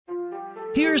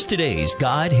Here's today's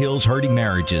God Heals Hurting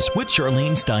Marriages with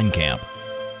Charlyne Steinkamp.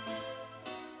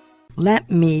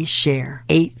 Let me share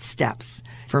 8 steps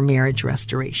for marriage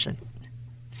restoration.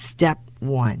 Step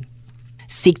 1.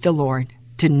 Seek the Lord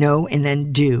to know and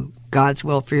then do God's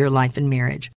will for your life and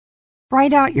marriage.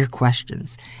 Write out your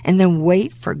questions and then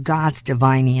wait for God's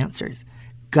divine answers.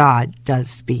 God does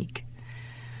speak.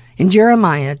 In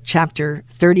Jeremiah chapter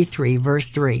 33, verse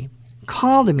 3,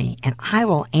 call to me and I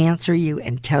will answer you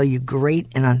and tell you great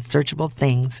and unsearchable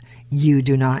things you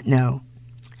do not know.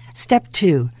 Step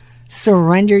 2.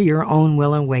 Surrender your own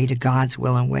will and way to God's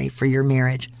will and way for your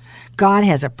marriage. God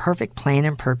has a perfect plan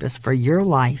and purpose for your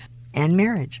life and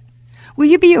marriage. Will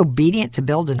you be obedient to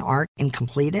build an ark and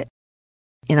complete it?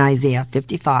 In Isaiah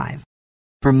 55,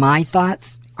 for my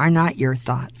thoughts are not your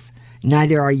thoughts,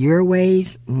 neither are your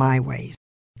ways my ways.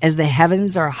 As the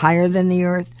heavens are higher than the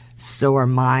earth, so are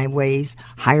my ways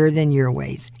higher than your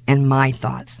ways, and my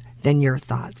thoughts than your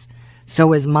thoughts.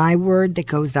 So is my word that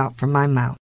goes out from my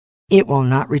mouth. It will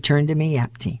not return to me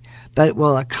empty, but it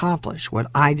will accomplish what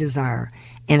I desire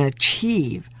and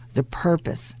achieve the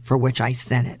purpose for which I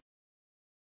sent it.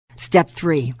 Step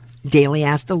 3. Daily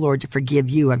ask the Lord to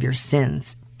forgive you of your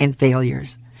sins and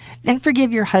failures. Then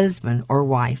forgive your husband or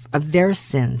wife of their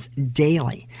sins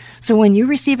daily. So when you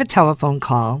receive a telephone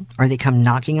call or they come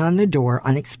knocking on the door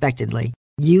unexpectedly,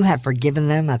 you have forgiven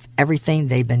them of everything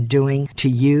they've been doing to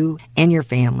you and your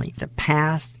family, the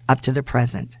past up to the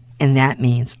present. And that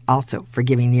means also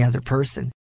forgiving the other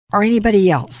person or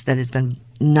anybody else that has been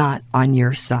not on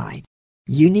your side.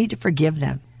 You need to forgive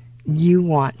them. You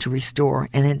want to restore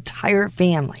an entire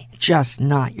family, just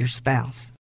not your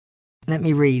spouse. Let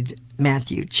me read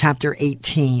Matthew chapter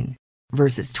 18,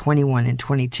 verses 21 and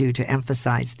 22 to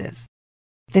emphasize this.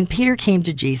 Then Peter came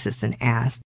to Jesus and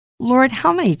asked, Lord,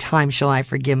 how many times shall I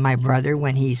forgive my brother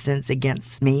when he sins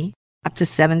against me? Up to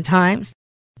 7 times?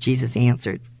 Jesus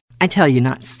answered, I tell you,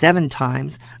 not 7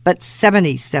 times, but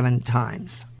 77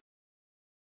 times.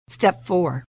 Step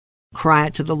 4. Cry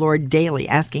out to the Lord daily,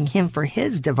 asking Him for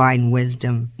His divine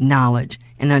wisdom, knowledge,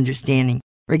 and understanding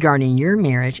regarding your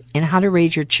marriage and how to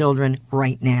raise your children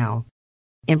right now.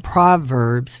 In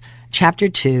Proverbs chapter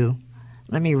 2,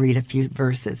 let me read a few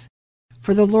verses.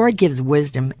 For the Lord gives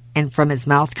wisdom, and from His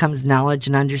mouth comes knowledge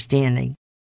and understanding.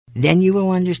 Then you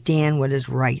will understand what is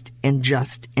right and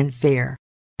just and fair,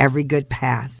 every good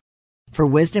path. For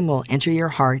wisdom will enter your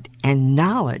heart, and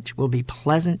knowledge will be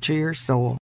pleasant to your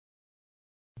soul.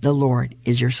 The Lord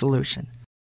is your solution.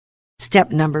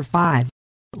 Step number 5,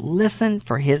 listen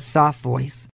for His soft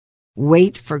voice.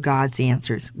 Wait for God's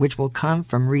answers, which will come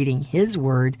from reading His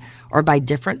Word or by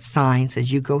different signs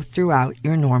as you go throughout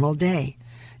your normal day.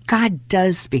 God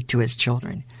does speak to His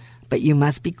children, but you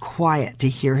must be quiet to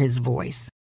hear His voice.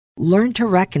 Learn to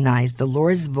recognize the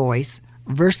Lord's voice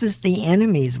versus the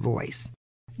enemy's voice.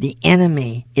 The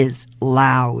enemy is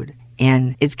loud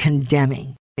and it's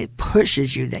condemning. It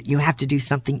pushes you that you have to do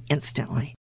something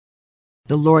instantly.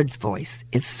 The Lord's voice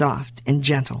is soft and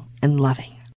gentle and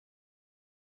loving.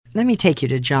 Let me take you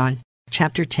to John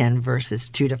chapter 10, verses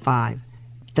 2 to 5.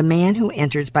 The man who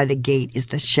enters by the gate is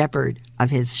the shepherd of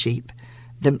his sheep.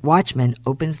 The watchman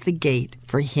opens the gate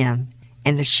for him,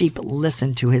 and the sheep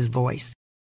listen to his voice.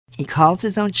 He calls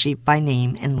his own sheep by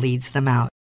name and leads them out.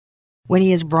 When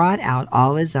he has brought out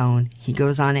all his own, he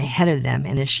goes on ahead of them,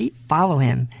 and his sheep follow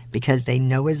him because they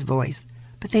know his voice.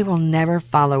 But they will never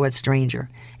follow a stranger.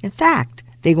 In fact,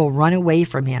 they will run away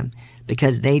from him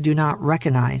because they do not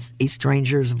recognize a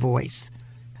stranger's voice.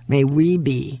 May we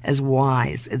be as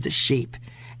wise as the sheep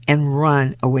and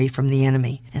run away from the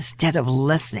enemy instead of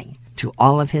listening to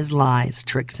all of his lies,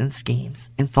 tricks, and schemes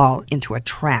and fall into a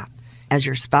trap as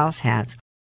your spouse has.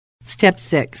 Step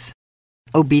 6.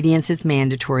 Obedience is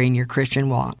mandatory in your Christian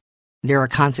walk. There are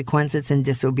consequences in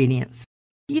disobedience.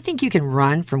 Do you think you can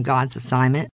run from God's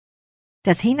assignment?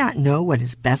 Does He not know what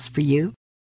is best for you?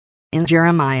 In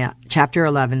Jeremiah chapter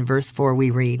 11, verse 4,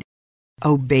 we read,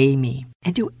 Obey me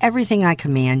and do everything I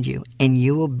command you, and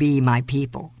you will be my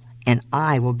people, and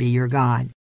I will be your God.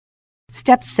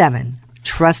 Step 7.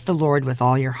 Trust the Lord with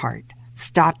all your heart.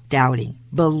 Stop doubting,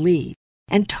 believe,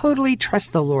 and totally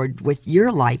trust the Lord with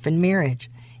your life and marriage.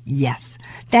 Yes,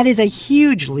 that is a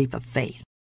huge leap of faith,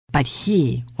 but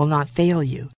He will not fail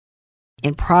you.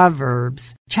 In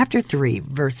Proverbs chapter 3,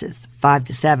 verses 5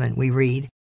 to 7, we read,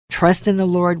 Trust in the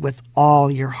Lord with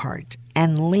all your heart,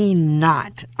 and lean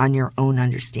not on your own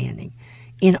understanding.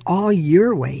 In all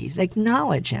your ways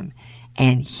acknowledge Him,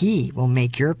 and He will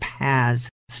make your paths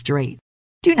straight.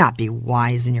 Do not be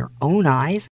wise in your own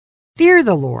eyes. Fear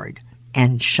the Lord,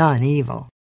 and shun evil.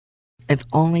 If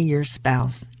only your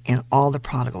spouse and all the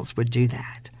prodigals would do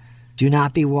that. Do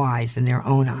not be wise in their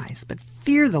own eyes, but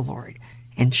fear the Lord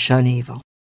and shun evil.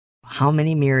 How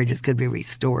many marriages could be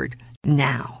restored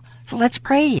now? So let's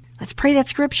pray. Let's pray that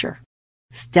scripture.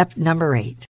 Step number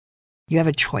 8. You have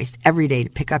a choice every day to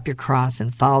pick up your cross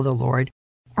and follow the Lord,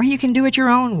 or you can do it your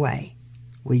own way.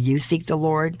 Will you seek the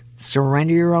Lord,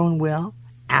 surrender your own will,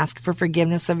 ask for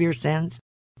forgiveness of your sins,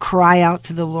 cry out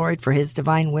to the Lord for his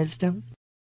divine wisdom?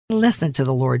 Listen to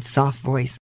the Lord's soft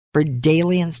voice for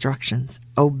daily instructions,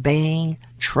 obeying,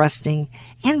 trusting,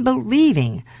 and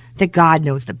believing that God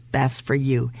knows the best for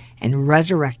you and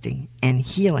resurrecting and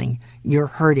healing your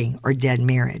hurting or dead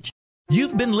marriage.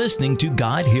 You've been listening to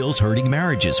God Heals Hurting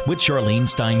Marriages with Charlyne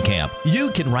Steinkamp. You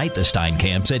can write the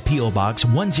Steinkamps at P.O. Box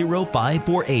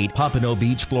 10548, Pompano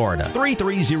Beach, Florida,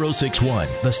 33061.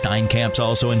 The Steinkamps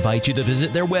also invite you to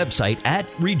visit their website at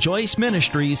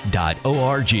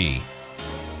rejoiceministries.org.